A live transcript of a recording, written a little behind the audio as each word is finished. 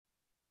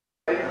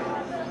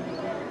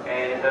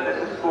And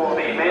this is for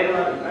the men.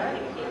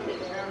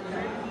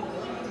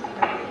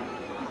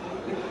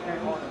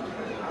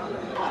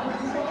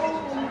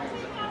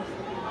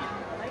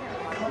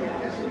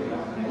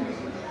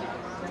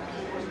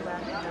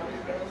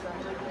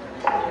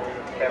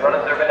 Okay,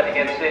 runners are about to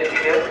get set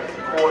here.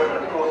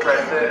 Hortin, of course,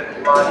 ran third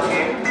last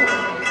year.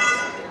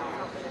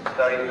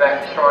 So he's back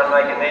to try and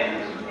make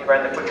amends. He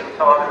ran the quickest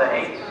time in the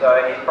heat, so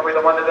he's probably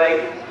the one to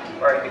beat,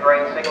 wearing the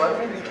green singlet.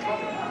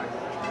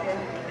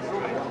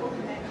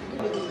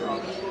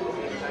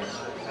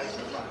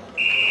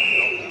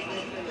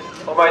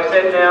 Almost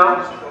set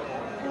now.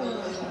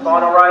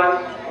 Final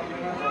race.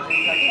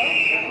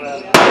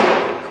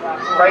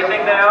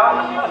 Racing now,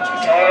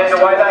 and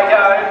away they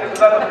go. This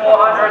is over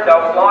 400,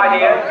 they'll fly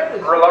here.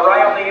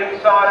 Wright on the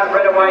inside and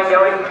Red away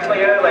going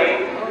quickly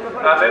early.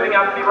 Moving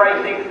up to be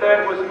racing,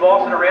 third was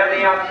Boss, and around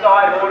the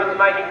outside, Hortin's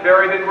making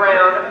very good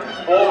ground.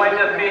 Four went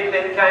to fifth,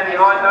 then came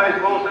behind those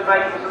Wilson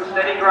making some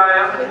steady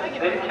ground.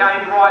 Then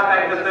came Wright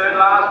back to third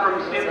last from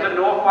Sims and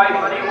Northway,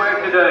 plenty of work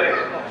to do.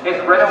 It's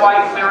Red away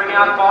clearing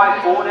out by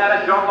four now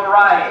to John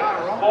Ray.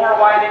 Four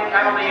away then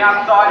came on the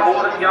outside,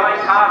 Hortin going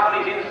past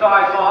on his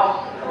inside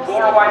Boss.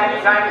 Four away then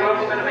came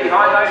Wilson, and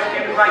behind those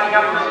Sims making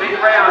up some big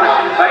ground.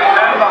 They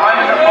turn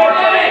behind the fight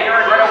from here,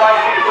 and Red away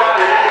in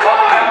front. On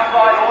the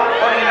outside, Hortin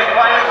putting the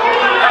claim.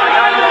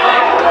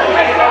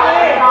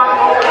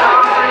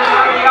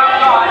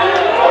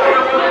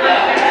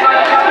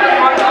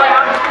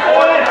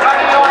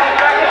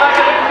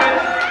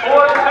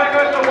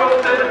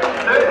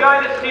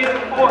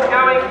 Fourth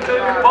going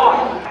to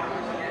Boss.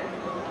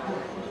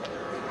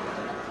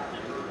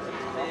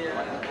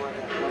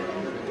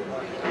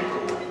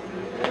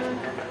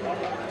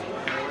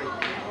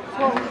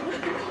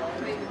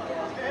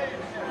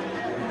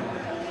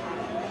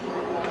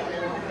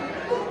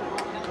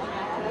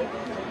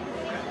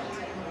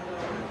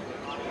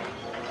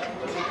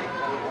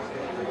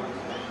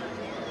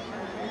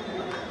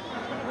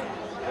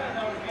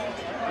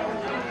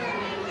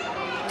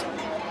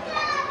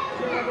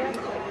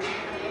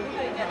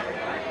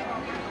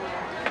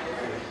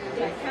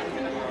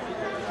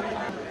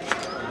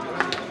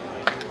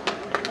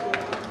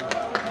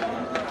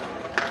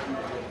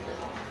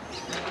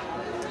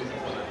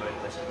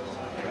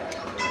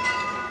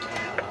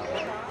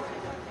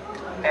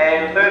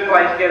 And third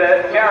place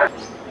getter,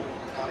 Jarrod.